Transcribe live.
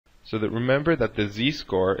So that remember that the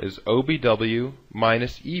z-score is OBW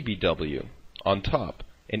minus EBW on top.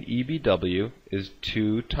 And EBW is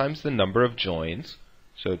 2 times the number of joins.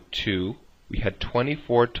 So 2. We had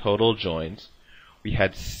 24 total joins. We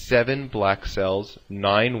had 7 black cells,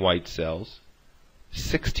 9 white cells,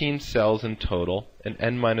 16 cells in total, and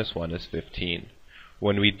n minus 1 is 15.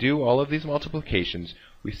 When we do all of these multiplications,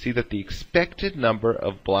 we see that the expected number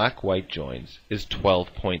of black-white joins is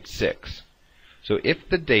 12.6. So if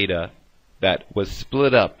the data that was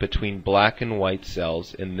split up between black and white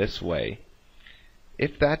cells in this way,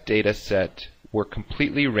 if that data set were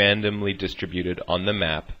completely randomly distributed on the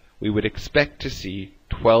map, we would expect to see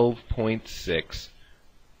 12.6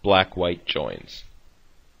 black-white joins.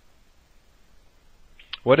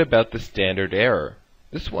 What about the standard error?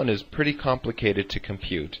 This one is pretty complicated to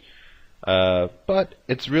compute, but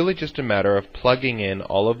it's really just a matter of plugging in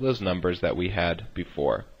all of those numbers that we had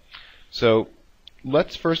before. So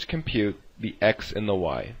let's first compute the x and the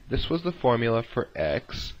y. This was the formula for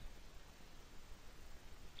x,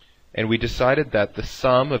 and we decided that the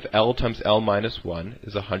sum of L times L minus 1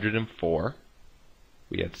 is 104.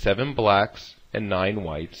 We had 7 blacks and 9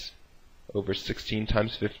 whites over 16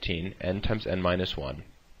 times 15, n times n minus 1,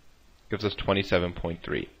 gives us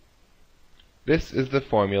 27.3. This is the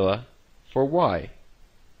formula for y.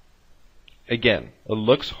 Again, it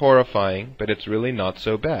looks horrifying, but it's really not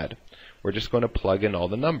so bad. We're just going to plug in all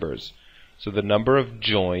the numbers. So the number of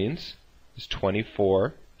joins is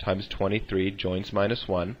 24 times 23, joins minus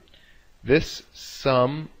 1. This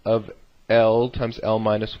sum of L times L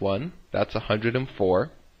minus 1, that's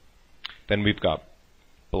 104. Then we've got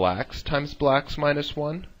blacks times blacks minus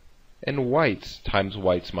 1, and whites times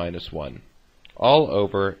whites minus 1, all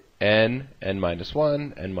over n minus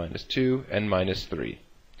 1, n minus 2, n minus 3.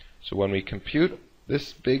 So when we compute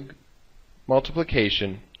this big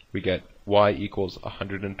multiplication, we get y equals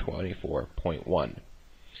 124.1.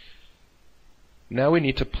 Now we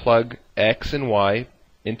need to plug x and y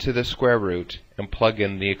into the square root and plug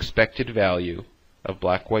in the expected value of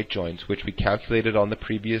black-white joins, which we calculated on the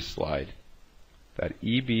previous slide, that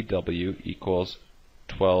EBW equals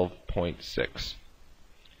 12.6.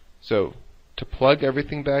 So to plug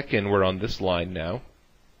everything back in, we're on this line now.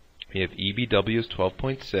 We have EBW is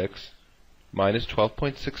 12.6 minus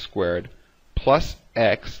 12.6 squared plus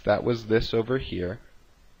x, that was this over here,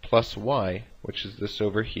 plus y, which is this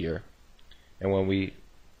over here. And when we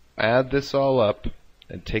add this all up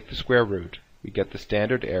and take the square root, we get the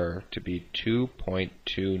standard error to be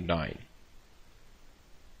 2.29.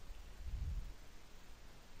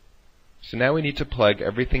 So now we need to plug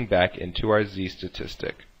everything back into our z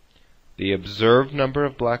statistic. The observed number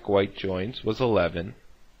of black-white joins was 11,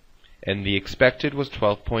 and the expected was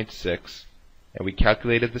 12.6, and we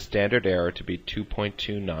calculated the standard error to be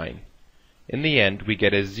 2.29. In the end, we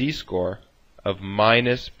get a z-score of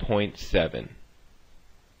minus 0.7.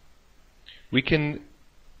 We can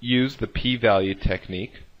use the p-value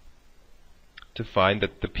technique to find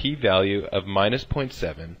that the p-value of minus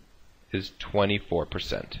 0.7 is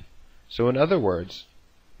 24%. So in other words,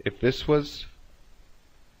 if this was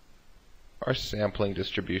our sampling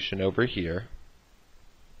distribution over here,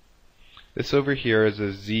 this over here is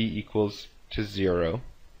a z equals to 0.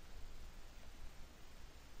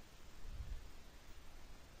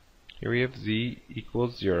 Here we have z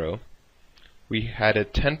equals 0. We had a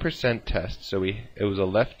 10% test, so it was a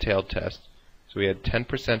left-tailed test, so we had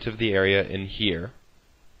 10% of the area in here.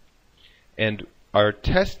 And our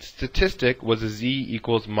test statistic was a z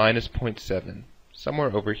equals minus 0.7,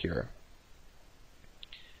 somewhere over here.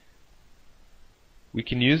 We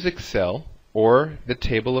can use Excel or the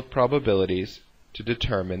table of probabilities to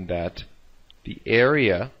determine that the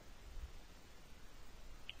area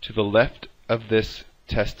to the left of this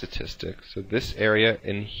test statistic, so this area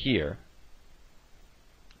in here,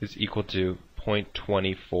 is equal to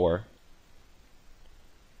 0.24,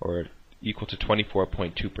 or equal to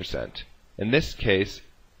 24.2%. In this case,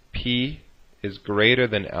 p is greater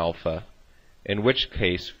than alpha, in which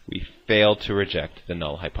case we fail to reject the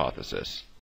null hypothesis.